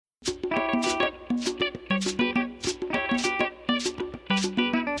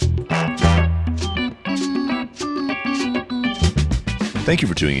Thank you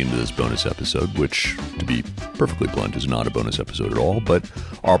for tuning into this bonus episode, which, to be perfectly blunt, is not a bonus episode at all, but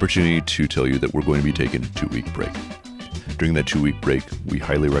our opportunity to tell you that we're going to be taking a 2-week break. During that 2-week break, we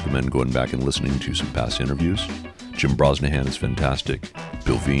highly recommend going back and listening to some past interviews. Jim Brosnahan is fantastic,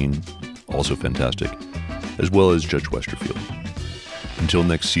 Bill Veen, also fantastic, as well as Judge Westerfield. Until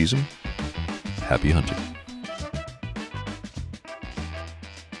next season, happy hunting.